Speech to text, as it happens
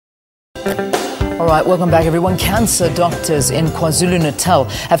All right, welcome back, everyone. Cancer doctors in KwaZulu Natal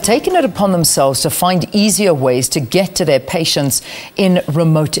have taken it upon themselves to find easier ways to get to their patients in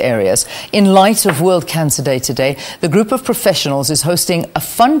remote areas. In light of World Cancer Day today, the group of professionals is hosting a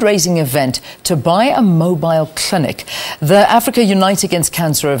fundraising event to buy a mobile clinic. The Africa Unite Against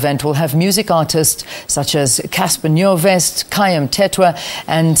Cancer event will have music artists such as Casper Nyovest, Khaya Mthethwa,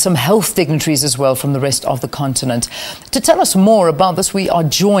 and some health dignitaries as well from the rest of the continent. To tell us more about this, we are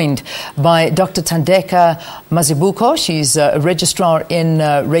joined by Dr. Thandeka Mazibuko. She's a registrar in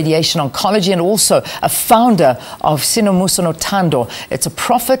radiation oncology and also a founder of Sinomusa-noThando. It's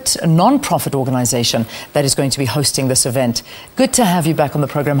a non-profit organization that is going to be hosting this event. Good to have you back on the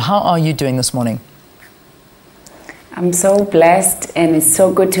program. How are you doing this morning? I'm so blessed, and it's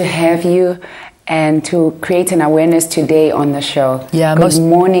so good to have you and to create an awareness today on the show. Yeah, good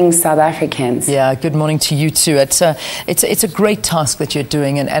morning, South Africans. Yeah, good morning to you too. It's a great task that you're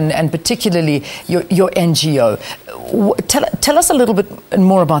doing, and particularly your NGO. Tell us a little bit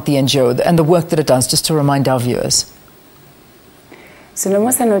more about the NGO and the work that it does, just to remind our viewers.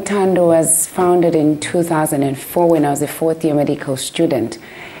 Sinomusa-noThando was founded in 2004 when I was a fourth-year medical student.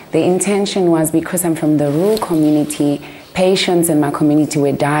 The intention was, because I'm from the rural community, patients in my community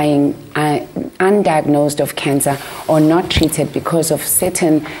were dying undiagnosed of cancer or not treated because of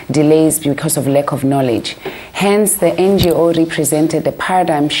certain delays because of lack of knowledge. Hence, the NGO represented a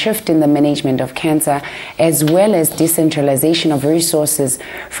paradigm shift in the management of cancer, as well as decentralization of resources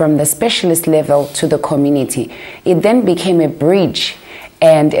from the specialist level to the community. It then became a bridge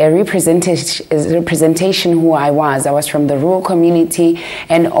and a representation who I was. I was from the rural community,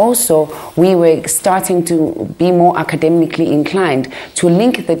 and also we were starting to be more academically inclined. To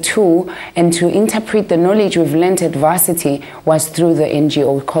link the two and to interpret the knowledge we've learned at varsity was through the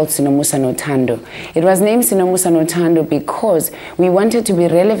NGO called Sinomusa-noThando. It was named Sinomusa-noThando because we wanted to be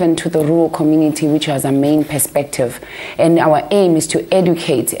relevant to the rural community, which was our main perspective. And our aim is to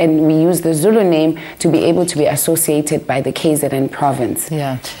educate, and we use the Zulu name to be able to be associated by the KZN province.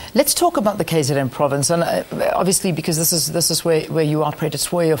 Yeah, let's talk about the KZN province, and obviously because this is where you operate,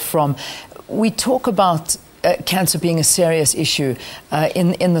 it's where you're from. We talk about cancer being a serious issue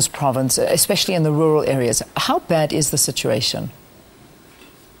in this province, especially in the rural areas. How bad is the situation?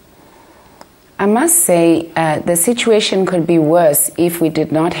 I must say the situation could be worse if we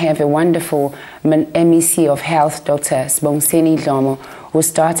did not have a wonderful MEC of Health, Dr. Sibongiseni Dlomo, who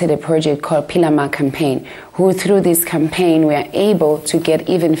started a project called Pilama Campaign, who through this campaign we are able to get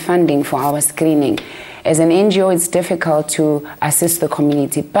even funding for our screening. As an NGO, it's difficult to assist the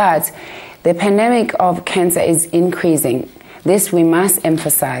community, but the pandemic of cancer is increasing. This we must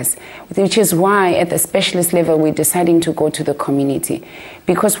emphasize, which is why at the specialist level we're deciding to go to the community.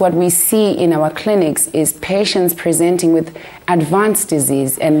 Because what we see in our clinics is patients presenting with advanced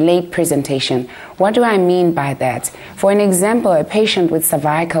disease and late presentation. What do I mean by that? For an example, a patient with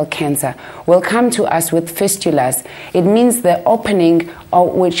cervical cancer will come to us with fistulas. It means the opening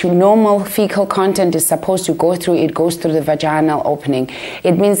of which normal fecal content is supposed to go through, it goes through the vaginal opening.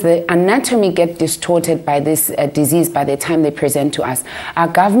 It means the anatomy gets distorted by this disease by the time they present to us. Our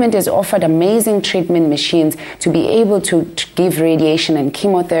government has offered amazing treatment machines to be able to give radiation and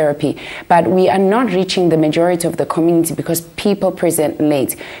chemotherapy, but we are not reaching the majority of the community because people present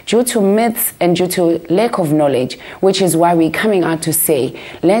late due to myths and due to lack of knowledge, which is why we're coming out to say,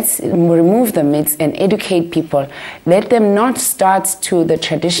 let's remove the myths and educate people. Let them not start to the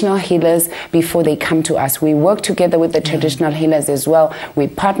traditional healers before they come to us. We work together with the traditional healers as well. We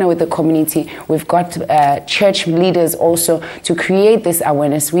partner with the community. We've got church leaders also to create this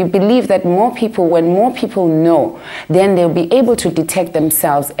awareness. We believe that when more people know, then they'll be able to detect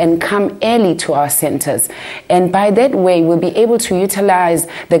themselves and come early to our centers. And by that way, we'll be able to utilize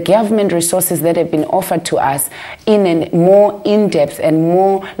the government resources that have been offered to us in a more in-depth and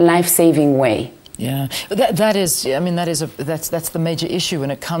more life-saving way. Yeah, that's the major issue when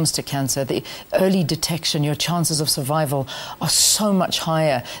it comes to cancer. The early detection, your chances of survival are so much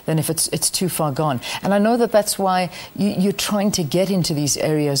higher than if it's too far gone. And I know that's why you're trying to get into these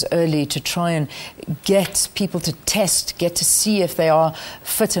areas early to try and get people to test, get to see if they are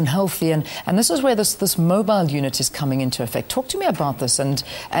fit and healthy. And this is where this mobile unit is coming into effect. Talk to me about this and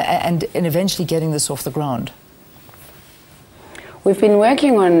eventually getting this off the ground. We've been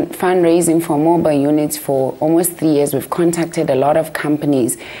working on fundraising for mobile units for almost 3 years. We've contacted a lot of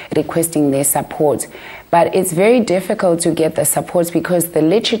companies requesting their support. But it's very difficult to get the support because the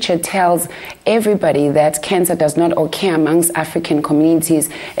literature tells everybody that cancer does not occur amongst African communities,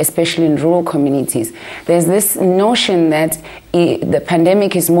 especially in rural communities. There's this notion that the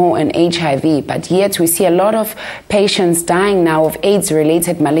pandemic is more on HIV, but yet we see a lot of patients dying now of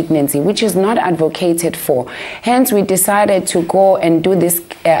AIDS-related malignancy, which is not advocated for. Hence, we decided to go and do this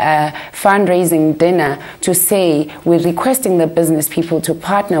fundraising dinner to say we're requesting the business people to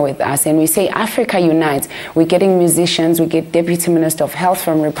partner with us, and we say Africa unites. We're getting musicians, we get Deputy Minister of Health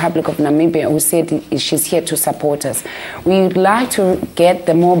from Republic of Namibia who said she's here to support us. We would like to get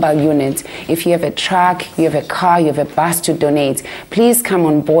the mobile unit. If you have a truck, you have a car, you have a bus to donate, please come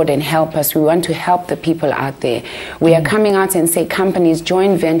on board and help us. We want to help the people out there. We are coming out and say companies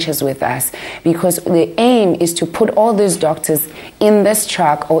join ventures with us, because the aim is to put all these doctors in this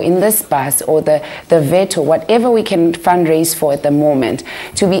truck or in this bus or the vet or whatever we can fundraise for at the moment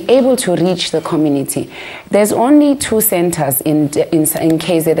to be able to reach the community. There's only 2 centers in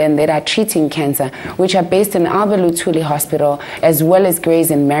KZN that are treating cancer, which are based in Albert Luthuli Hospital as well as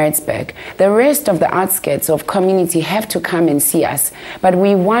Gray's in Maritzburg. The rest of the outskirts of community have to come and see us, but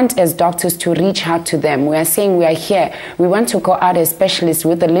we want as doctors to reach out to them. We are saying we are here. We want to go out as specialists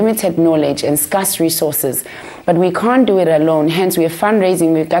with the limited knowledge and scarce resources, but we can't do it alone. Hence, we are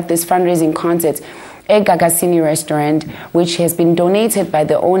fundraising. We've got this fundraising concert, Gagasini restaurant, which has been donated by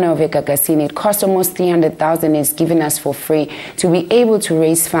the owner of Gagasini. It cost almost 300,000. It's given us for free to be able to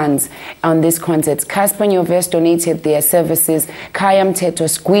raise funds on this concert. Casper Nyovest donated their services. Khaya Mthethwa,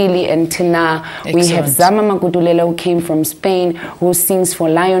 Squealy, and Tina. Excellent. We have Zama Magudulela, who came from Spain, who sings for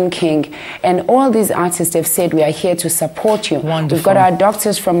Lion King. And all these artists have said we are here to support you. Wonderful. We've got our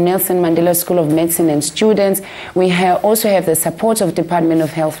doctors from Nelson Mandela School of Medicine and students. We also have the support of Department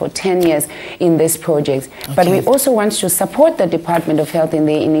of Health for 10 years in this project. But we also want to support the Department of Health in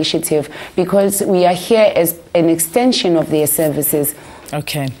their initiative, because we are here as an extension of their services.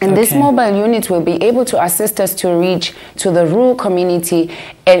 And this mobile unit will be able to assist us to reach to the rural community,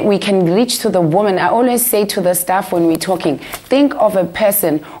 and we can reach to the woman. I always say to the staff when we're talking, think of a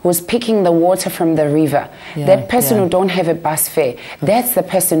person who's picking the water from the river. That person who don't have a bus fare, that's the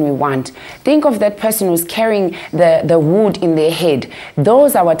person we want. Think of that person who's carrying the wood in their head.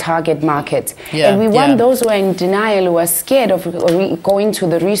 Those are our target market. And we want those who are in denial, who are scared of going to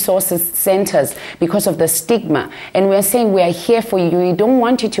the resources centers because of the stigma. And we're saying we are here for you. We don't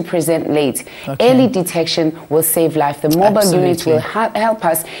want you to present late. Early detection will save life. The mobile unit will help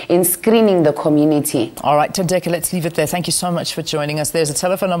us in screening the community. All right, Thandeka, let's leave it there. Thank you so much for joining us. There's a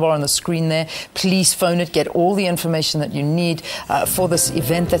telephone number on the screen there. Please phone it, get all the information that you need for this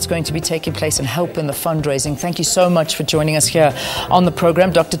event that's going to be taking place and help in the fundraising. Thank you so much for joining us here on the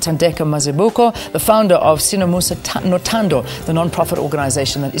program. Dr. Thandeka Mazibuko, the founder of Sinomusa-noThando, the non-profit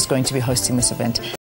organization that is going to be hosting this event.